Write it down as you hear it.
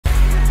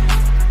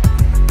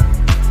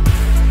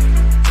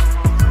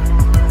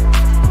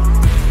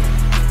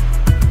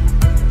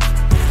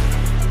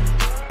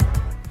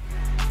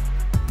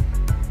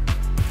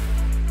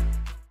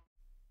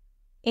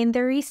In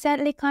the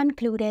recently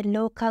concluded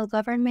local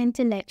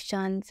government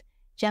elections,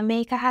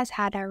 Jamaica has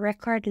had a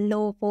record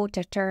low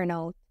voter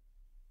turnout.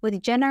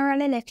 With general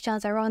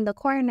elections around the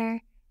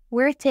corner,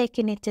 we're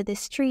taking it to the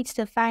streets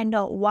to find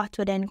out what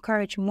would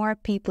encourage more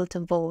people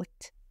to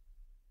vote.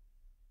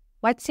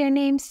 What's your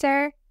name,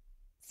 sir?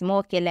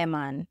 Smokey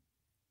Lemon.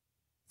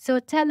 So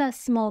tell us,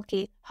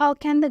 Smokey, how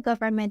can the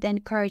government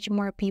encourage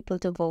more people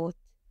to vote?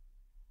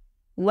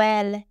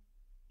 Well,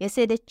 you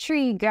see the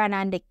 $3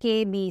 and the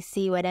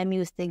KBC where them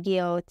used to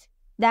give out,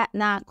 that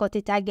now cut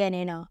it again,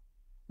 you know.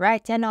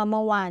 Right now, I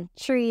want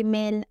 3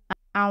 mil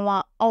and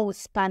one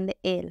house on the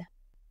hill.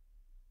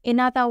 In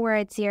other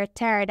words, you're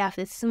tired of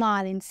the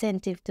small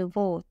incentive to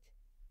vote.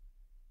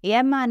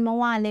 Yeah, man, I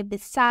want to live the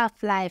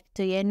soft life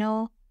too, you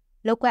know.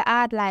 Look what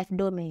hard life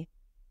do me.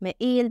 Me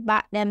heel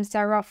back them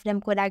so rough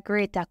them could have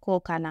grate a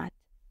coconut.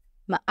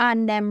 Me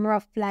hand them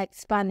rough like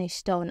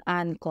Spanish town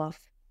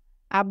handcuff.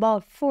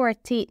 About 4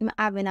 teeth me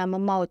having in my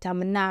mouth and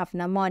me not have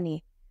no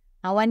money.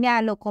 And when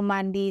you look a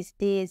man these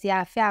days, you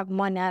have to have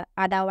money,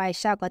 otherwise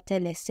she go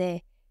tell you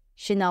say,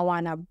 she no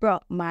want a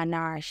broke man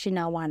or she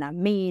no want a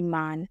mean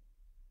man.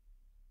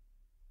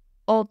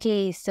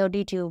 Okay, so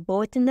did you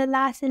vote in the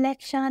last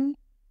election?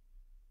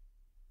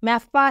 Me a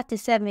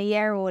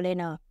 47-year-old, you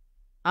know.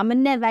 And me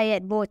never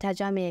yet vote at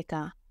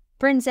Jamaica.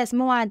 Princess,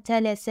 me want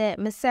tell you say,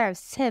 me served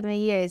 7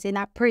 years in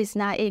a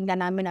prison in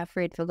England and I'm not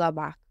afraid to go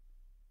back.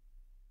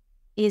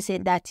 Is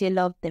it that you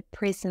love the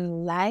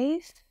prison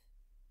life?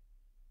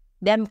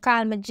 Them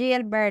call me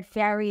jailbird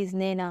for a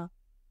reason, you know.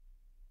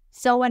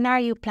 So when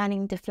are you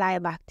planning to fly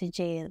back to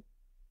jail?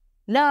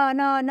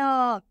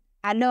 No.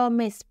 I don't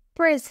miss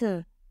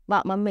prison,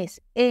 but I miss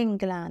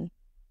England.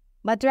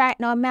 But right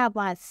now, I have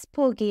one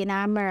spooky in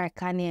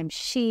America named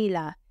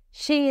Sheila.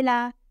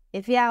 Sheila,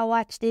 if you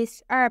watch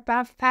this, herb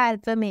and file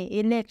for me.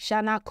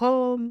 Election a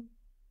come.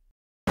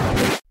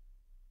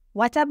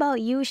 What about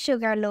you,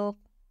 Sugarloaf?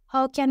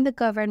 How can the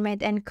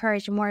government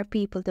encourage more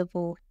people to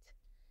vote?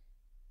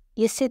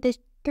 You see the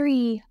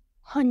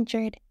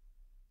 300%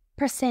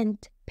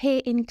 pay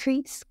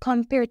increase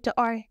compared to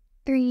our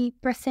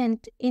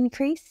 3%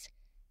 increase?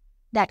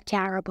 That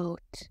care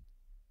about.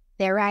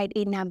 They ride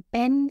in a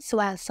Benz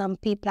while some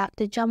people have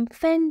to jump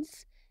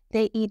fence.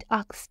 They eat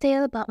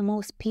oxtail, but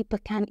most people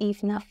can't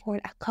even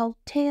afford a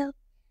cocktail.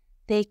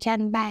 They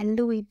can buy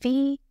Louis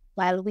V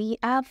while we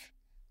have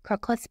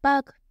crocus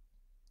bag.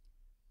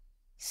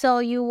 So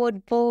you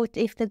would vote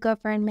if the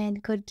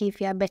government could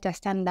give you a better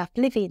standard of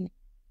living.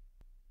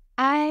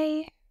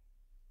 I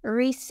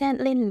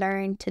recently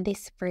learned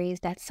this phrase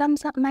that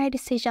sums up my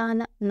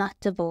decision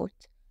not to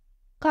vote.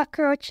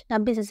 Cockroach, no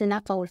business in a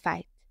foul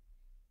fight.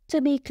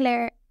 To be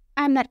clear,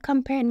 I'm not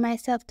comparing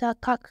myself to a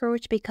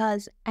cockroach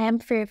because I am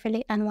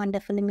fearfully and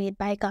wonderfully made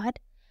by God,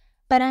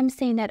 but I'm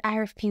saying that I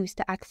refuse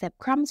to accept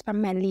crumbs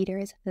from my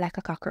leaders like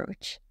a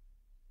cockroach.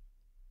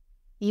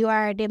 You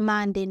are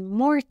demanding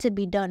more to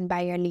be done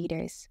by your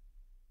leaders.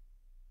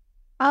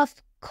 Of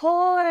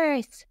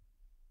course!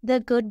 The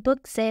good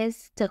book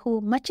says, to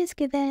whom much is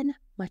given,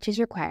 much is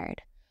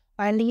required.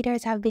 Our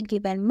leaders have been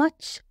given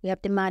much, we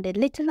have demanded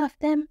little of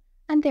them,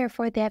 and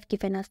therefore they have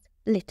given us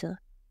little.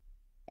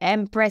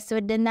 Impressed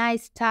with the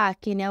nice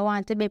talking, you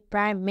want to be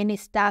Prime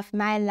Minister of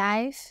my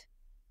life?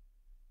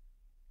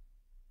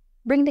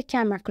 Bring the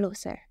camera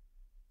closer.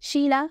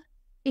 Sheila,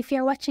 if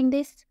you're watching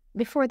this,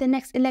 before the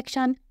next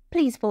election,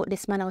 please vote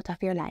this man out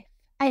of your life.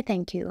 I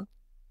thank you.